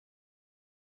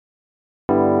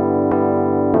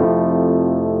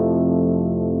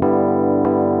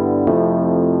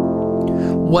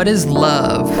What is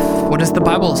love? What does the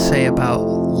Bible say about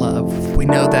love? We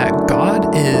know that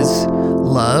God is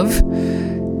love.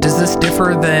 Does this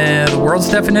differ than the world's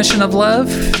definition of love?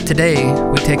 Today,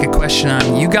 we take a question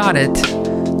on You Got It,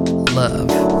 love.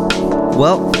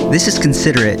 Well, this is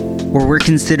Consider It, where we're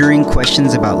considering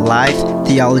questions about life,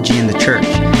 theology, and the church.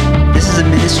 This is a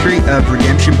ministry of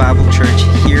Redemption Bible Church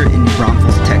here in New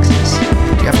Braunfels, Texas.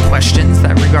 Do you have questions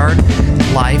that regard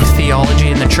life, theology,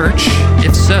 and the church?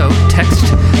 If so, text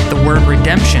the word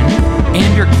redemption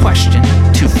and your question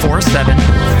to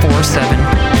 474747,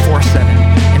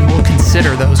 and we'll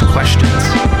consider those questions.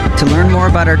 To learn more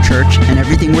about our church and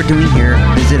everything we're doing here,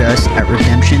 visit us at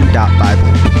redemption.bible.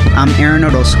 I'm Aaron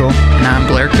Orozco. And I'm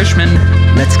Blair Cushman.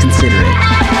 Let's consider it.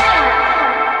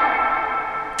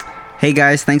 Hey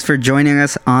guys, thanks for joining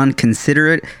us on Consider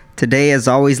It. Today, as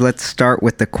always, let's start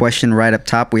with the question right up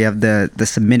top. We have the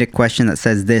submitted question that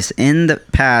says this. In the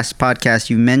past podcast,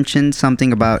 you mentioned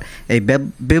something about a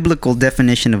biblical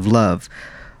definition of love.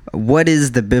 What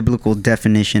is the biblical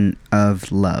definition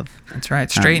of love? That's right.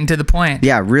 Straight and to the point.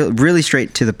 Yeah, really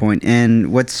straight to the point.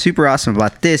 And what's super awesome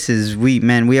about this is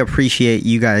we appreciate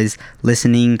you guys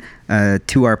listening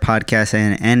to our podcast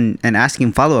and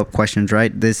asking follow-up questions,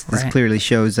 right? This clearly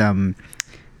shows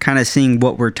kind of seeing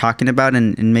what we're talking about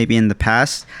and maybe in the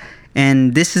past.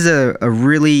 And this is a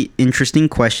really interesting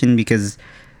question because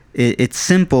it's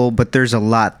simple, but there's a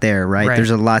lot there, right? There's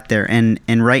a lot there. And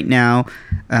right now,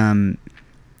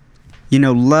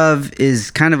 love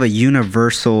is kind of a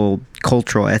universal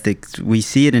cultural ethic. We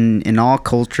see it in all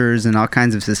cultures and all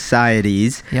kinds of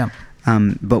societies. Yeah.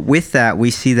 But with that,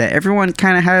 we see that everyone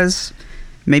kind of has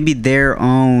maybe their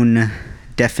own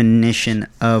definition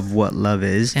of what love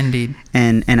is. Indeed.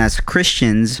 And as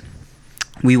Christians,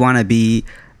 we want to be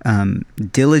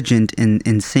diligent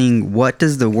in seeing what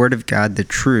does the Word of God, the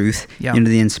truth,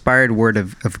 the inspired Word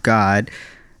of God,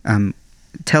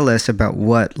 tell us about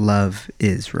what love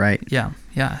is, right? Yeah.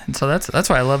 And so that's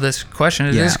why I love this question.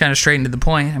 It is kind of straight and to the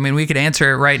point. I mean, we could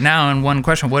answer it right now in one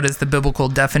question. What is the biblical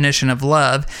definition of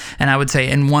love? And I would say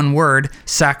in one word,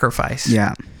 sacrifice.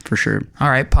 Yeah, for sure. All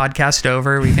right, podcast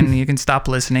over. You can stop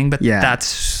listening, but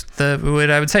that's what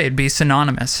I would say. It'd be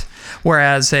synonymous.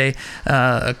 Whereas a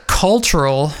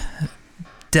cultural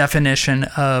definition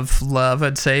of love,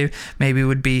 I'd say maybe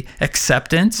would be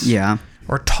acceptance. Yeah.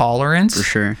 Or tolerance, for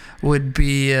sure, would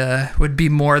be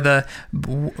more the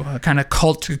kind of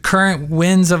current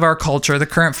winds of our culture, the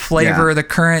current flavor, the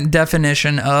current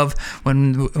definition of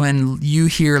when you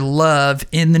hear love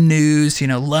in the news.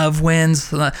 Love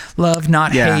wins, love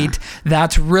not hate.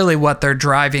 That's really what they're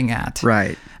driving at,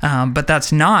 right? But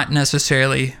that's not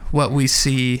necessarily what we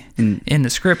see in the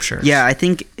scriptures. Yeah, I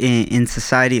think in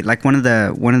society, like one of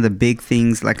the big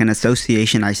things, like an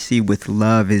association I see with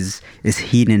love is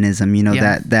hedonism.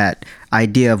 That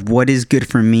idea of what is good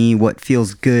for me, what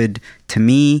feels good to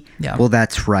me. Yeah. Well,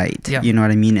 that's right. Yeah. You know what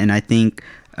I mean? And I think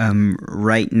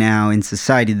right now in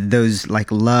society, those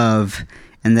like love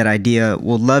and that idea,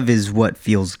 well, love is what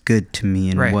feels good to me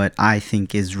and what I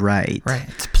think is right. Right.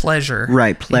 It's pleasure.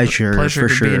 Right. Pleasure. Pleasure for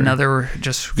could sure. be another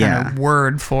just kind of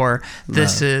word for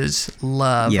this is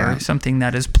love or something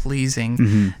that is pleasing.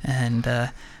 Mm-hmm. And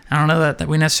I don't know that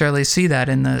we necessarily see that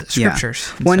in the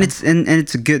scriptures. Yeah. Well, and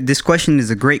it's a good. This question is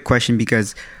a great question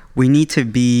because we need to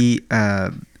be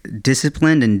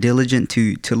disciplined and diligent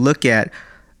to look at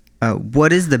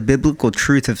what is the biblical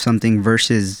truth of something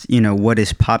versus, what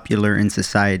is popular in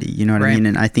society. You know what I mean?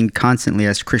 And I think constantly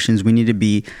as Christians, we need to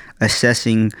be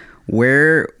assessing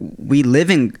where we live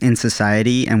in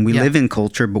society and we live in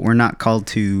culture, but we're not called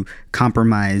to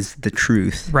compromise the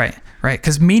truth. Right.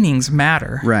 Because meanings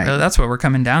matter. Right. That's what we're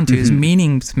coming down to, is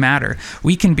meanings matter.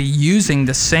 We can be using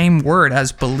the same word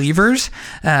as believers,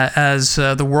 as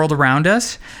the world around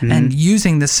us, and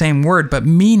using the same word, but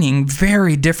meaning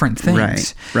very different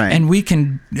things. Right. And we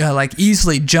can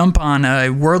easily jump on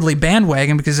a worldly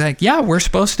bandwagon because we're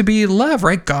supposed to be love,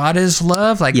 right? God is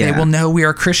love. They will know we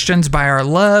are Christians by our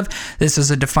love. This is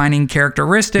a defining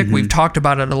characteristic. We've talked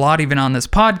about it a lot, even on this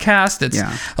podcast. It's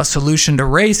a solution to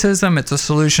racism. It's a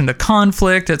solution to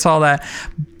conflict. It's all that.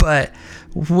 But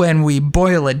when we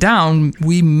boil it down,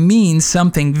 we mean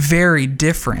something very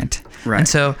different. Right. And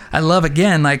so I love,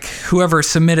 again, whoever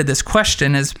submitted this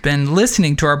question has been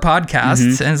listening to our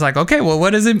podcasts and is like, okay, well,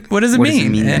 what does it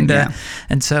mean?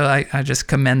 And so I just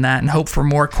commend that and hope for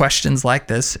more questions like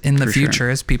this in the future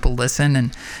as people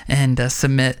listen and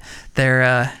submit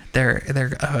their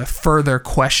further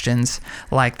questions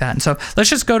like that. And so let's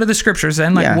just go to the scriptures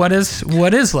then. What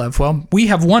is love? Well, we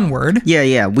have one word.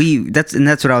 Yeah. That's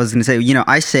what I was going to say.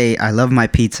 I say I love my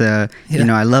pizza.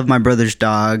 Yeah. I love my brother's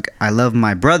dog. I love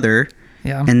my brother.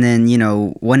 Yeah. And then,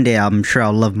 one day I'm sure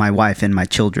I'll love my wife and my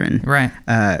children. Right.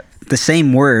 The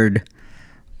same word,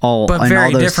 but in very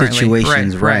all those differently.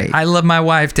 situations, right? I love my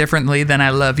wife differently than I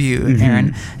love you,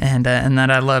 Aaron, and that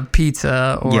I love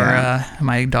pizza or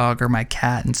my dog or my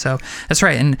cat, and so that's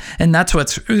right, and that's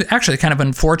what's actually kind of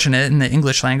unfortunate in the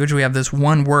English language. We have this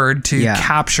one word to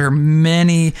capture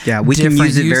many. Yeah, we can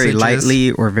use it usages. Very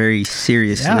lightly or very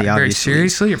seriously. Yeah, obviously. very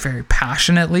seriously or very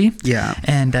passionately. Yeah,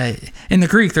 and in the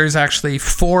Greek, there's actually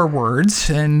 4 words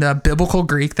in biblical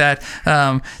Greek that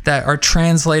are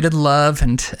translated love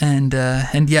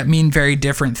and yet mean very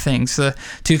different things. The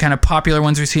 2 kind of popular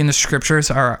ones we see in the scriptures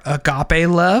are agape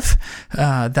love,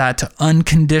 that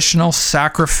unconditional,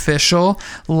 sacrificial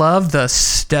love, the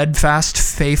steadfast,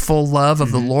 faithful love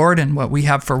of the Lord and what we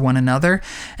have for one another,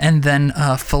 and then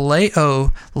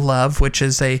phileo love, which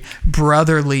is a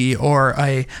brotherly or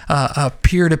a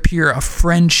peer-to-peer, a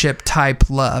friendship type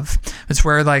love. It's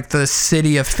where like the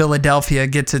city of Philadelphia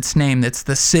gets its name. It's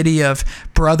the city of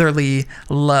brotherly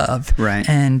love. Right.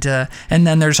 And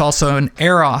then there's also an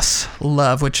eros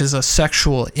love, which is a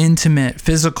sexual, intimate,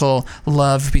 physical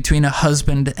love between a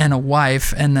husband and a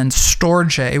wife. And then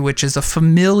storge, which is a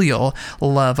familial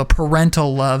love, a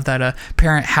parental love that a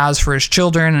parent has for his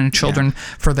children and children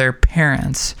for their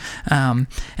parents.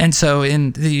 And so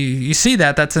you see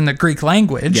that's in the Greek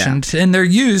language, and they're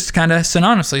used kind of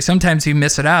synonymously. Sometimes you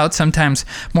miss it out. Sometimes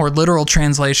more literal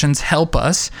translations help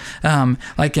us.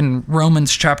 Like in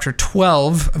Romans chapter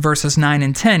 12, verses 9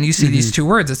 and 10, you see these 2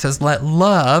 words. It says, let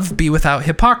love be without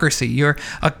hypocrisy. Your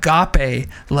agape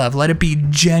love, let it be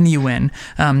genuine,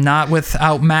 not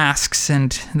without masks.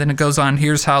 And then it goes on,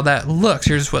 here's how that looks.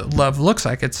 Here's what love looks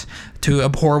like. It's to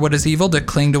abhor what is evil, to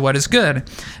cling to what is good.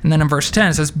 And then in verse 10,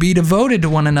 it says, be devoted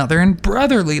to one another in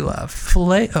brotherly love,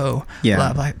 phileo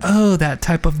love. Like, that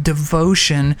type of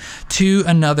devotion to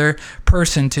another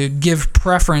person, to give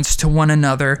preference to one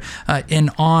another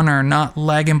in honor, not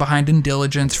lagging behind in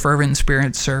diligence, fervent in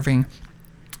spirit, serving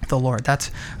the Lord. That's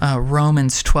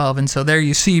Romans 12. And so there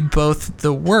you see both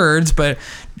the words, but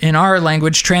in our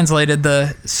language translated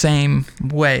the same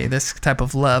way, this type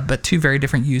of love, but 2 very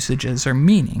different usages or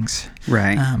meanings.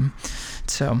 Right. And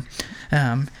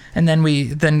then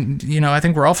I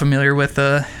think we're all familiar with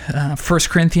the 1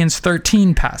 Corinthians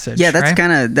 13 passage. Yeah, that's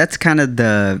right? kind of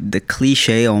the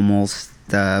cliche almost.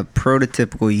 The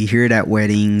prototypical, you hear it at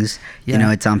weddings.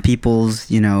 It's on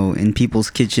people's, in people's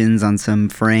kitchens on some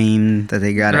frame that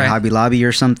they got at Hobby Lobby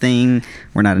or something.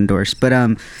 We're not endorsed, but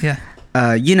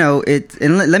let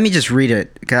me just read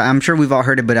it. I'm sure we've all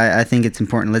heard it, but I think it's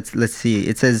important. Let's see.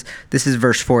 It says, this is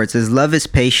verse 4. It says, love is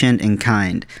patient and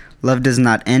kind. Love does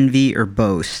not envy or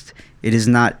boast. It is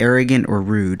not arrogant or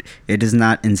rude. It does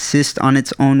not insist on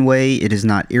its own way. It is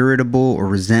not irritable or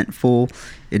resentful.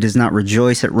 It does not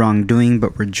rejoice at wrongdoing,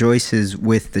 but rejoices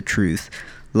with the truth.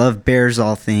 Love bears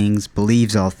all things,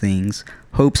 believes all things,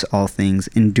 hopes all things,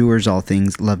 endures all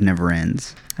things. Love never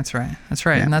ends. That's right.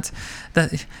 Yeah. And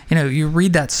that. You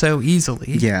read that so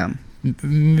easily. Yeah.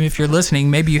 If you're listening,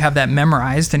 maybe you have that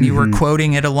memorized and you were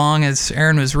quoting it along as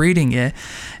Aaron was reading it,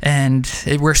 and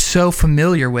we're so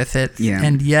familiar with it,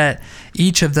 and yet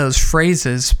each of those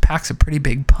phrases packs a pretty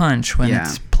big punch when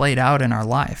it's played out in our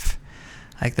life.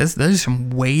 Like those are some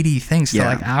weighty things to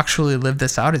like actually live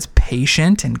this out. It's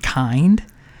patient and kind.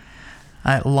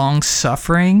 Long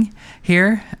suffering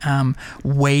here,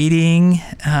 waiting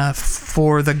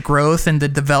for the growth and the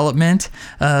development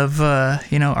of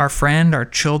our friend, our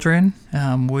children.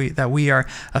 That we are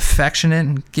affectionate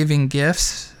and giving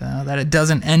gifts. That it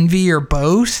doesn't envy or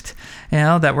boast.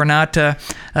 That we're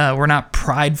not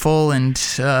prideful and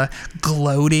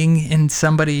gloating in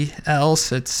somebody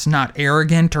else. It's not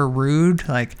arrogant or rude.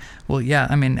 Like,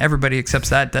 everybody accepts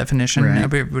that definition. Right.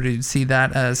 Everybody would see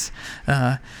that as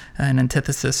an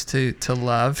antithesis to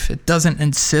love. It doesn't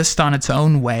insist on its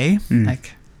own way.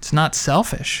 Like, it's not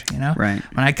selfish, Right.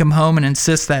 When I come home and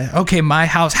insist that, okay, my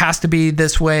house has to be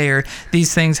this way, or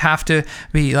these things have to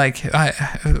be like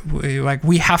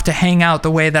we have to hang out the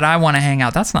way that I want to hang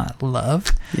out. That's not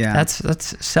love. Yeah.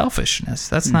 That's selfishness.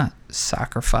 That's not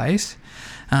sacrifice.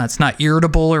 It's not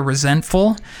irritable or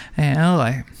resentful.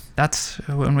 That's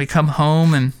when we come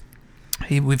home and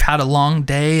we've had a long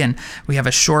day and we have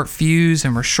a short fuse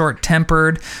and we're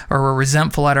short-tempered, or we're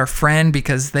resentful at our friend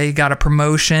because they got a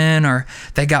promotion or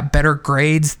they got better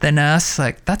grades than us.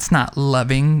 Like, that's not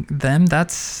loving them.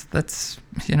 That's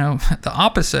the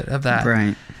opposite of that.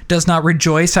 Right. Does not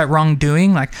rejoice at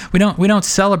wrongdoing. Like, we don't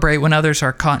celebrate when others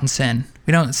are caught in sin.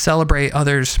 celebrate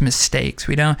others' mistakes.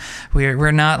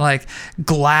 We're not like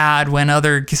glad when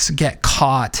others get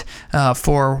caught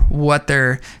for what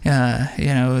they're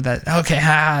now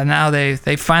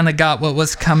they finally got what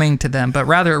was coming to them, but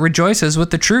rather it rejoices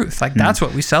with the truth. Like that's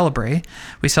what we celebrate.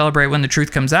 We celebrate when the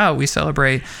truth comes out. We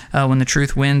celebrate when the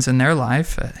truth wins in their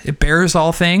life. It bears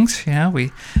all things.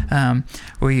 We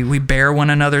bear one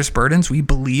another's burdens. We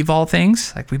believe all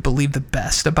things. Like we believe the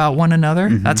best about one another.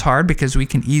 That's hard because we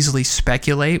can easily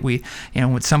speculate.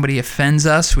 When somebody offends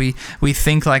us, we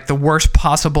think like the worst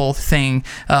possible thing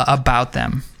about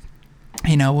them.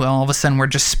 All of a sudden we're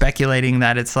just speculating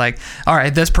that it's like, all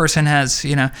right, this person has,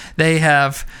 they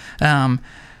have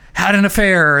had an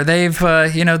affair, or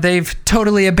they've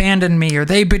totally abandoned me, or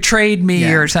they betrayed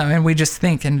me, or something. And we just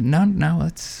think, and no,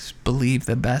 let's believe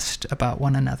the best about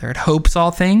one another. It hopes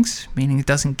all things, meaning it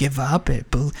doesn't give up.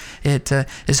 It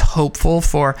is hopeful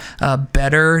for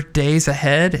better days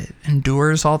ahead. It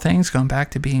endures all things, going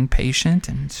back to being patient,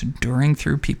 and it's enduring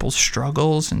through people's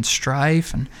struggles and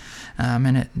strife, and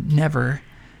it never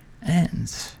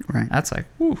ends. Right. That's like,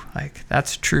 whew, like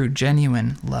that's true,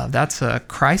 genuine love. That's a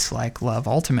Christ-like love,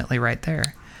 ultimately, right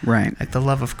there. Right. Like the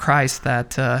love of Christ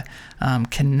that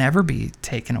can never be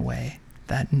taken away.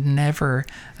 That never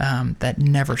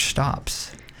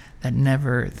stops. That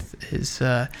never is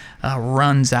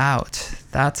runs out.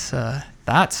 That's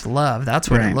love. That's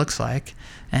what it looks like.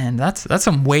 And that's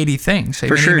some weighty things.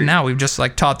 Even now, we've just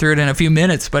like taught through it in a few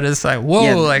minutes, but it's like,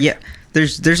 whoa,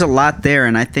 There's a lot there,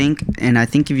 and I think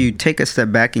if you take a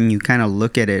step back and you kind of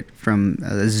look at it from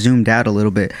zoomed out a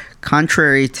little bit,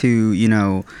 contrary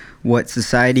to what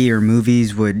society or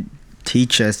movies would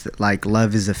teach us, that like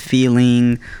love is a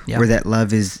feeling, or that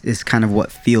love is kind of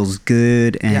what feels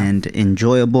good and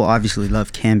enjoyable. Obviously,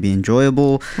 love can be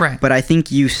enjoyable, right? But I think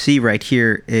you see right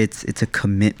here, it's a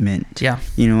commitment.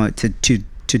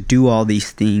 To do all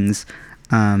these things,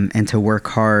 and to work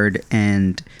hard,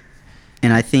 and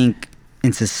I think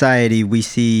in society we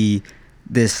see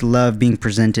this love being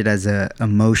presented as a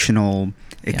emotional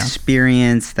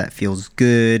experience that feels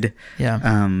good.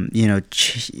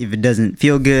 If it doesn't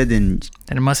feel good, then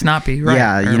it must not be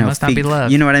right. It must not be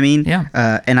love. You know what I mean?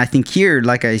 Yeah. And I think here,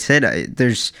 like I said,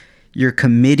 you're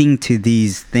committing to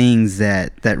these things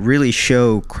that really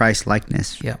show Christ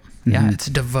likeness. Yeah. Yeah, it's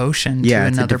devotion to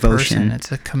another person.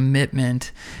 It's a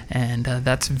commitment, and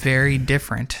that's very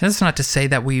different. That's not to say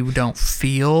that we don't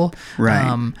feel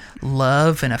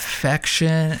love and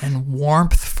affection and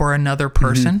warmth for another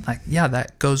person. Like,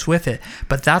 that goes with it.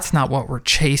 But that's not what we're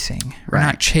chasing. We're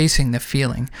not chasing the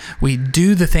feeling. We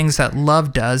do the things that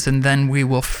love does, and then we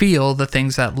will feel the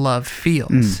things that love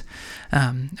feels.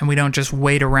 And we don't just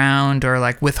wait around or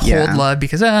like withhold love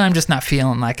because I'm just not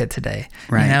feeling like it today,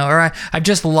 or I've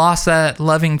just lost that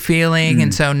loving feeling,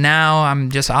 and so now I'm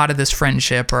just out of this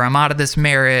friendship, or I'm out of this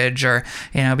marriage, or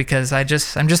because I'm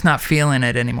just not feeling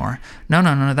it anymore.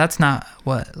 No, that's not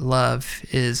what love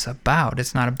is about.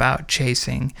 It's not about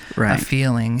chasing a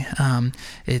feeling.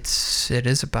 It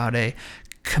is about a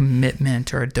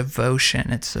commitment or a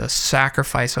devotion. It's a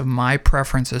sacrifice of my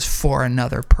preferences for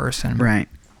another person. Right.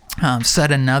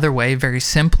 Said another way, very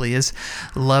simply, is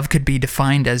love could be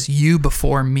defined as you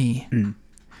before me. And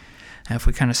if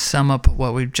we kind of sum up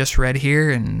what we've just read here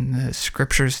in the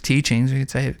scripture's teachings, we could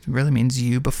say it really means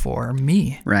you before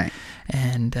me. Right.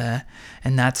 And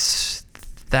that's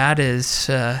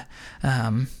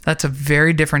a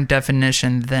very different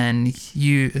definition than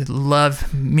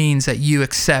love means that you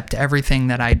accept everything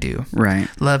that I do. Right.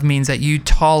 Love means that you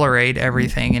tolerate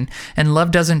everything, and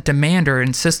love doesn't demand or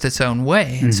insist its own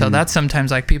way. And so that's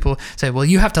sometimes like people say, well,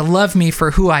 you have to love me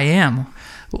for who I am.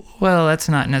 Well, that's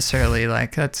not necessarily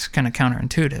that's kind of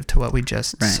counterintuitive to what we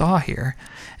just saw here.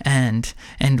 And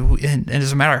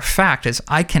as a matter of fact, is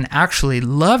I can actually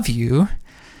love you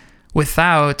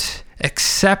without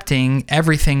accepting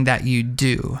everything that you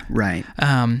do. Right.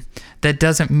 That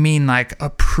doesn't mean like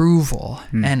approval.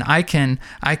 And I can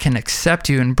accept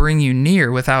you and bring you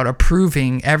near without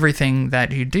approving everything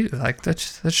that you do. Like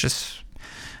that's just,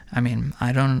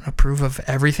 I don't approve of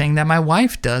everything that my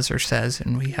wife does or says,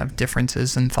 and we have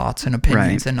differences in thoughts and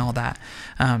opinions and all that.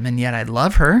 And yet I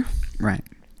love her. Right.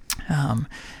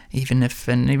 Even if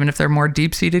they're more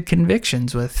deep-seated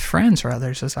convictions with friends or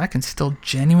others, as I can still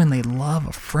genuinely love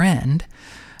a friend,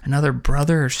 another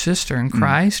brother or sister in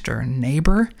Christ, or a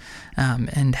neighbor,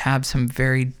 and have some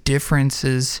very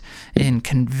differences in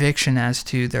conviction as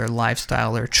to their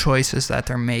lifestyle or choices that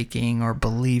they're making or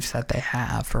beliefs that they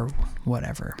have or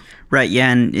whatever. Right.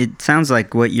 Yeah, and it sounds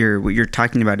like what you're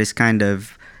talking about is kind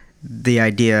of the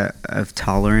idea of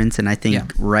tolerance, and I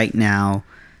think right now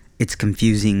it's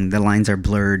confusing. The lines are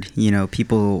blurred.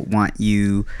 People want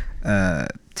you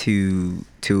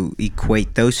to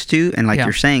equate those two, and like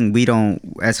you're saying, we don't,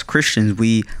 as Christians,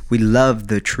 we love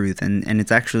the truth, and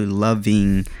it's actually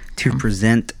loving to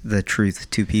present the truth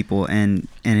to people, and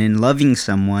in loving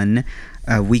someone,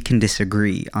 we can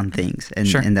disagree on things,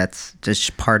 and that's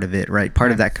just part of it, right?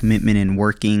 Part of that commitment in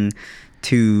working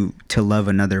to love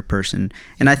another person.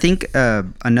 And I think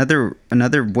another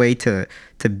way to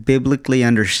biblically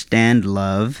understand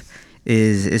love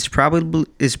is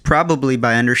probably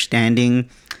by understanding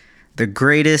the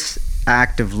greatest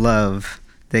act of love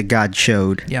that God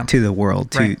showed to the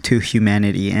world, to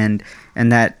humanity, and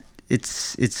that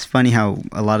it's funny how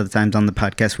a lot of the times on the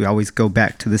podcast we always go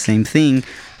back to the same thing,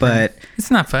 but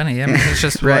it's not funny. I mean, it's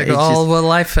just right, like all of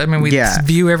life. I mean, we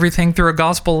view everything through a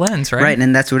gospel lens, right? Right,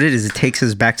 and that's what it is. It takes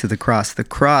us back to the cross. The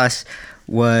cross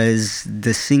was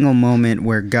the single moment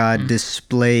where God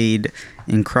displayed,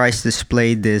 in Christ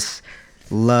displayed this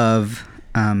love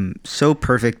so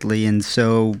perfectly and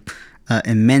so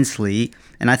immensely.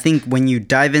 And I think when you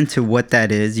dive into what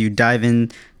that is, you dive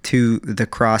into the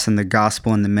cross and the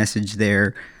gospel and the message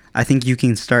there, I think you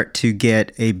can start to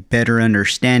get a better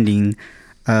understanding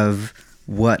of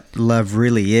what love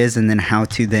really is, and then how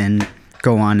to then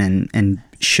go on and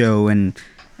show and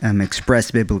express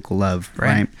biblical love,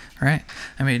 right? Right.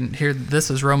 I mean, here,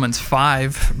 this is Romans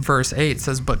 5, verse 8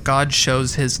 says, "But God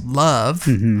shows his love,"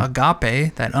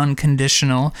 agape, that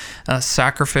unconditional,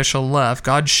 sacrificial love.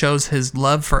 God shows his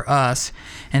love for us,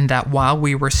 and that while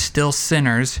we were still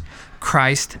sinners,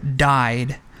 Christ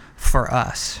died for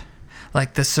us.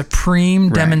 Like the supreme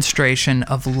demonstration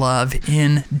of love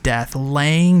in death,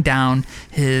 laying down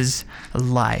his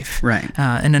life. Right.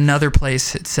 In another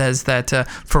place, it says that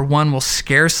for one will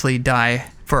scarcely die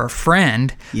for a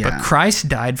friend, but Christ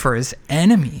died for his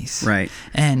enemies. Right.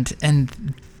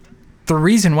 And the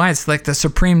reason why it's like the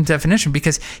supreme definition,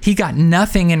 because he got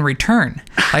nothing in return.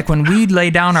 Like when we lay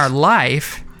down our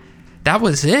life, that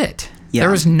was it. Yeah.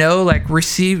 There was no like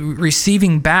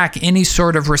receiving back any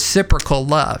sort of reciprocal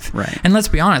love. Right. And let's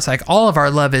be honest, like all of our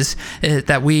love is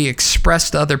that we express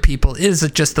to other people is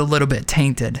just a little bit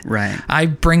tainted. Right. I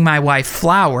bring my wife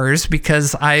flowers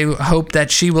because I hope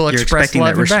that she will express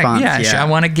love back. Yeah. I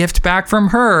want a gift back from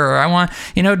her, or I want,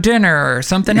 dinner or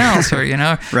something else, or,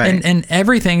 right. And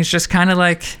everything's just kind of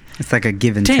like, it's like a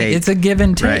give and take. It's a give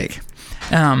and take.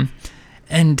 Right.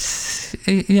 And,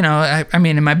 I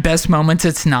mean, in my best moments,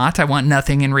 it's not. I want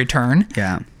nothing in return.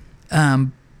 Yeah.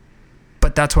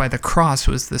 But that's why the cross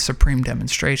was the supreme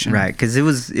demonstration. Right, because it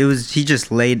was he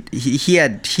just laid,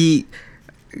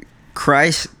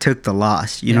 Christ took the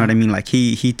loss. You know what I mean? Like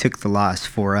he took the loss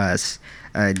for us,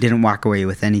 didn't walk away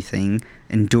with anything,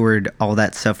 endured all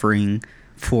that suffering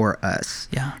for us.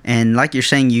 Yeah. And like you're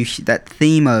saying, that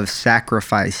theme of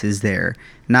sacrifice is there.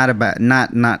 Not about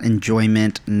not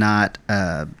enjoyment, not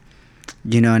an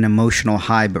emotional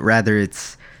high, but rather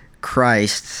it's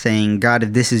Christ saying, God,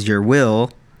 if this is your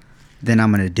will, then I'm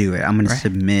going to do it. I'm going to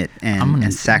submit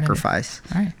and sacrifice.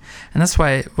 All right. And that's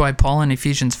why Paul in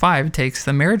Ephesians 5 takes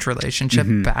the marriage relationship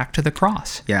back to the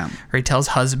cross. Yeah. Where he tells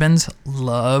husbands,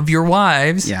 love your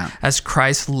wives as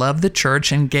Christ loved the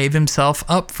church and gave himself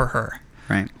up for her.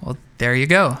 Right. Well, there you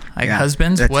go. Like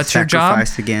husbands, what's your job?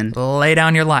 Again. Lay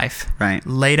down your life. Right.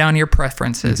 Lay down your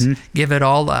preferences. Give it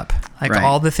all up. Like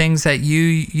all the things that you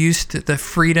used to, the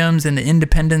freedoms and the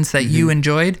independence that you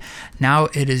enjoyed, now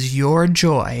it is your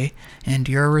joy and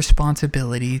your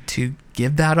responsibility to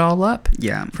give that all up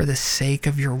for the sake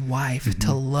of your wife,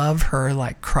 to love her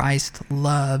like Christ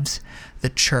loves the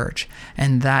church.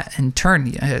 And that in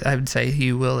turn, I would say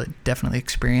you will definitely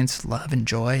experience love and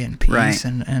joy and peace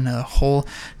and a whole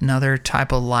another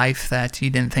type of life that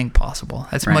you didn't think possible.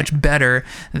 That's much better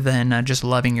than just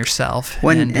loving yourself.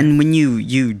 And when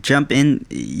you jump in,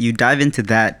 you dive into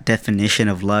that definition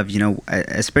of love,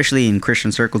 especially in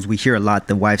Christian circles, we hear a lot,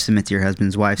 the wife submit to your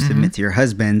husbands, wives submit to your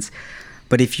husbands.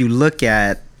 But if you look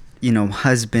at,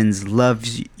 husbands love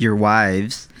your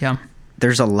wives,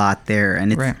 there's a lot there.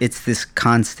 And it's this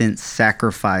constant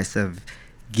sacrifice of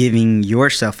giving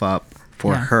yourself up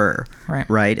for her,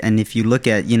 right? And if you look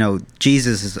at,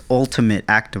 Jesus' ultimate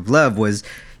act of love was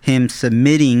him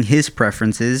submitting his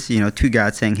preferences, to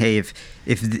God, saying, hey,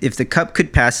 if the cup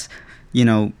could pass,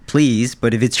 please,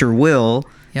 but if it's your will,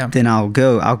 then I'll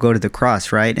go to the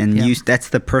cross, right? And that's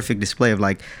the perfect display of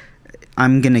like,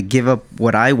 I'm going to give up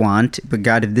what I want, but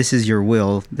God, if this is your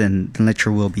will, then let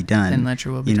your will be done. Then let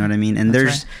your will be done. You know what I mean? And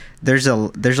there's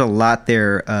a lot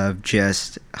there of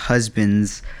just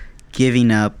husbands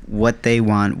giving up what they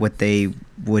want, what they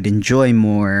would enjoy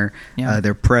more,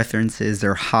 their preferences,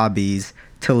 their hobbies,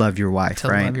 to love your wife, to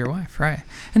right? love your wife, right?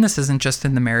 And this isn't just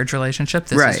in the marriage relationship.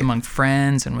 This is among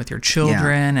friends and with your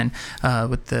children and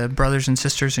with the brothers and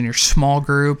sisters in your small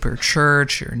group or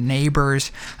church, your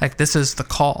neighbors. Like, this is the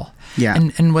call. Yeah.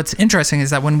 And what's interesting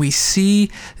is that when we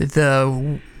see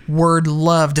the word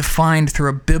love defined through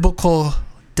a biblical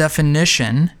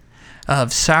definition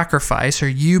of sacrifice, or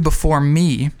you before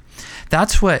me,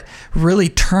 that's what really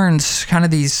turns kind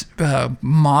of these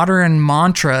modern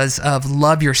mantras of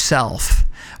love yourself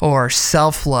or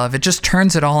self-love. It just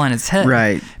turns it all on its head.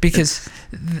 Right. Because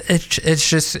it's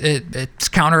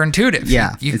counterintuitive.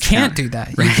 Yeah. You can't do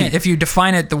that. Right. You can't, if you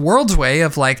define it the world's way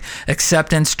of like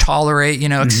acceptance, tolerate,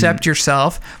 accept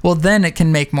yourself, well, then it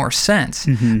can make more sense.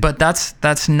 But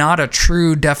that's not a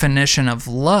true definition of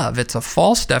love. It's a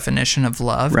false definition of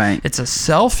love. Right. It's a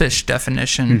selfish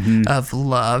definition of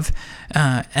love.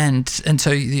 And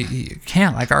so you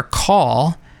can't, like, our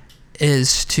call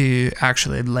is to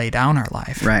actually lay down our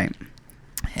life. Right.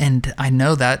 And I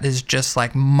know that is just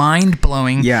like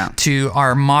mind-blowing to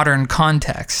our modern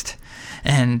context.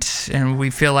 And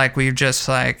we feel like we've just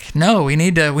like, no, we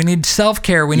need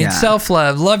self-care, we need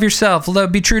self-love, love yourself,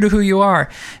 be true to who you are.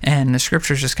 And the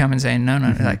scriptures just come and say, no,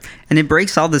 like. And it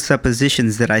breaks all the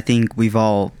suppositions that I think we've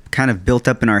all kind of built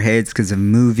up in our heads because of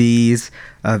movies,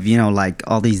 of, like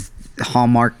all these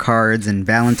Hallmark cards and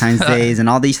Valentine's Days and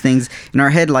all these things in our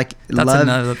head, like that's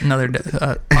love. another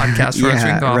podcast for us. We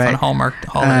can go off on Hallmark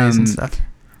holidays and stuff.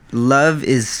 Love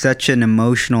is such an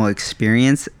emotional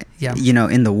experience. Yeah.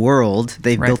 In the world,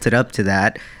 they've built it up to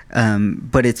that.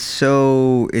 But it's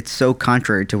so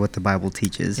contrary to what the Bible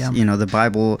teaches. Yeah. The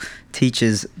Bible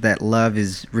teaches that love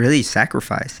is really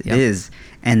sacrifice. It is.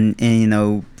 And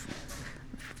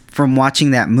from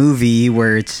watching that movie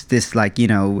where it's this like,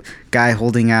 guy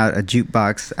holding out a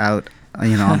jukebox out,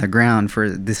 on the ground for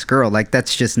this girl, like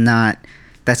that's not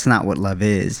what love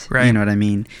is. Right. You know what I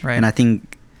mean? Right. And I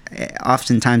think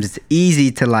oftentimes it's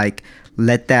easy to like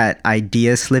let that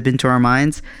idea slip into our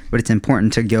minds, but it's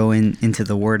important to go into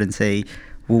the Word and say,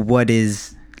 well, what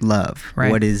is love?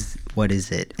 Right. What is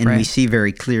it? And we see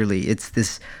very clearly it's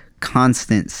this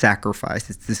constant sacrifice.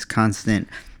 It's this constant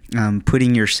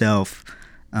putting yourself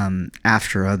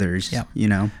after others.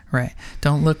 Right.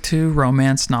 Don't look to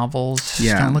romance novels.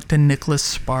 Don't look to Nicholas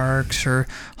Sparks or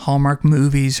Hallmark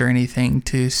movies or anything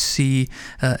to see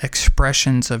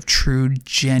expressions of true,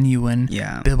 genuine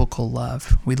biblical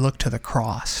love. We look to the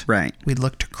cross. Right. We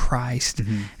look to Christ,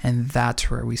 and that's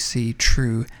where we see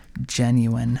true,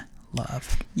 genuine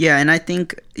love. Yeah, and I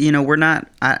think, we're not,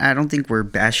 I don't think we're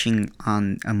bashing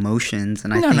on emotions.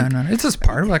 And I think, No. It's just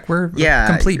part of, like, we're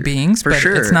complete beings, but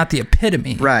it's not the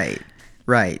epitome. Right.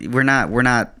 We're not,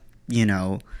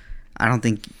 I don't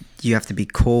think you have to be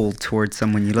cold towards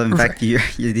someone you love. In fact, you're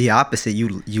the opposite.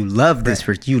 You love this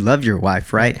person. You love your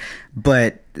wife, right?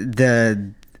 But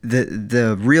the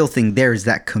real thing there is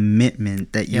that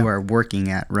commitment that you are working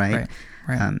at, right?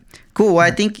 Cool. Well,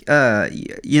 I think,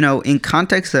 in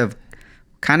context of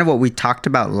kind of what we talked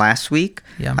about last week,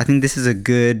 I think this is a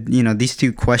good, these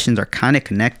two questions are kind of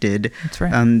connected. That's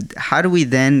right. How do we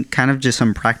then kind of just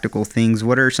some practical things?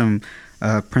 What are some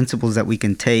principles that we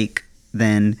can take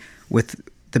then with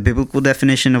the biblical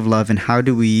definition of love, and how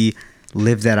do we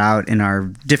live that out in our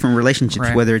different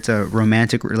relationships, whether it's a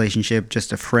romantic relationship,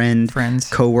 just a friends,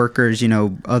 co-workers,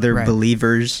 other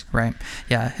believers. Right.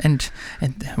 Yeah. And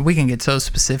we can get so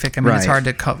specific. I mean, it's hard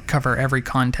to cover every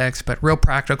context, but real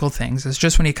practical things is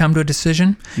just when you come to a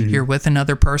decision, you're with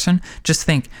another person, just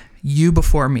think, you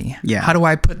before me. Yeah. How do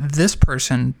I put this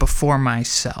person before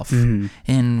myself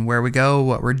in where we go,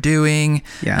 what we're doing,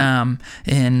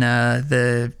 in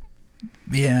the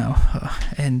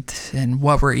and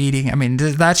what we're eating. I mean,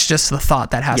 that's just the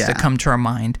thought that has to come to our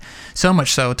mind. So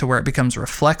much so to where it becomes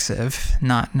reflexive,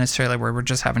 not necessarily where we're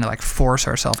just having to like force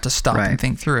ourselves to stop and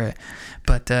think through it.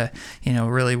 But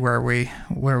really where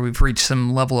we've reached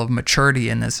some level of maturity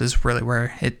in this is really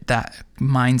where that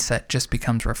mindset just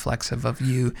becomes reflexive of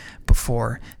you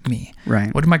before me.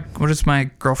 Right. What does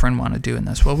my girlfriend want to do in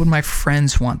this? What would my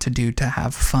friends want to do to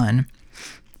have fun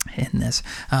in this?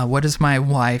 What does my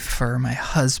wife or my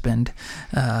husband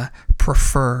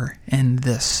prefer in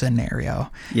this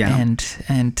scenario? And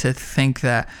to think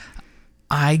that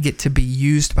I get to be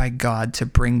used by God to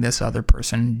bring this other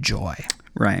person joy.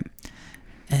 Right.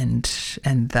 And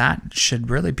that should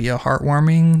really be a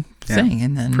heartwarming thing.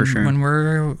 And then when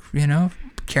we're,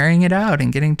 carrying it out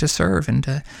and getting to serve and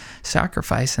to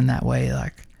sacrifice in that way,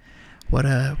 like what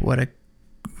a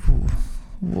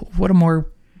more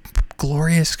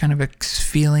glorious kind of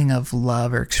feeling of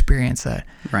love or experience that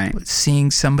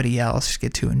seeing somebody else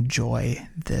get to enjoy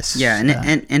this. Yeah,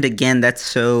 and again, that's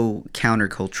so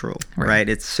countercultural, right?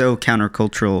 It's so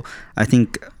countercultural. I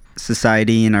think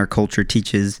society and our culture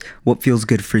teaches what feels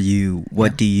good for you,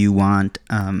 what do you want,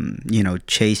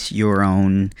 chase your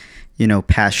own,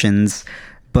 passions.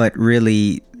 But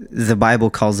really, the Bible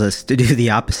calls us to do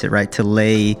the opposite, right? To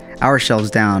lay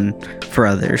ourselves down for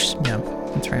others. Yeah,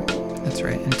 that's right. That's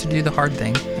right. And to do the hard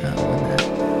thing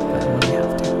when we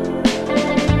have to.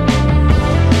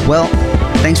 Well,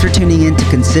 thanks for tuning in to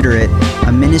Consider It,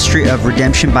 a ministry of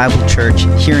Redemption Bible Church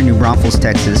here in New Braunfels,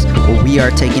 Texas, where we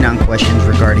are taking on questions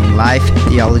regarding life,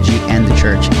 theology, and the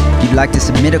church. If you'd like to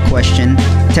submit a question,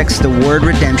 text the word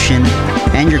redemption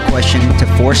and your question to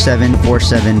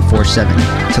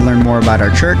 474747. To learn more about our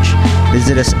church,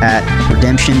 visit us at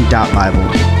redemption.bible.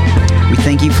 We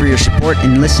thank you for your support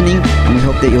and listening, and we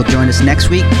hope that you'll join us next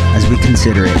week as we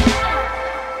consider it.